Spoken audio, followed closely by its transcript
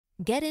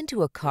Get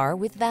into a car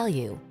with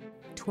value.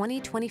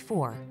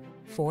 2024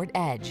 Ford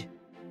Edge.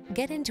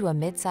 Get into a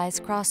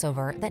midsize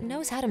crossover that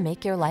knows how to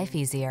make your life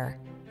easier.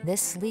 This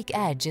sleek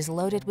Edge is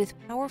loaded with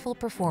powerful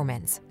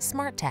performance,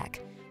 smart tech,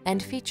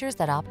 and features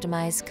that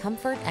optimize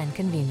comfort and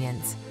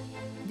convenience.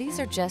 These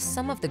are just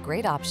some of the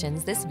great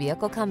options this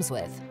vehicle comes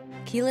with: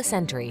 keyless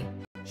entry,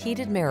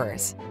 heated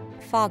mirrors,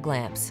 fog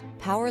lamps,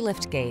 power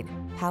liftgate,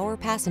 power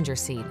passenger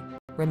seat,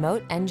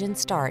 remote engine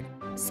start,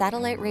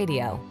 satellite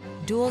radio,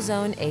 dual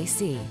zone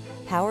AC,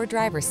 power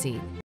driver seat,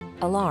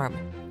 alarm.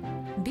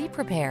 Be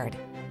prepared.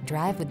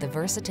 Drive with the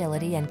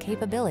versatility and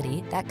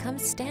capability that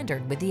comes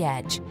standard with the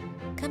Edge.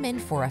 Come in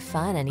for a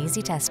fun and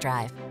easy test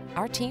drive.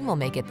 Our team will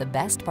make it the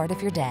best part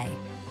of your day.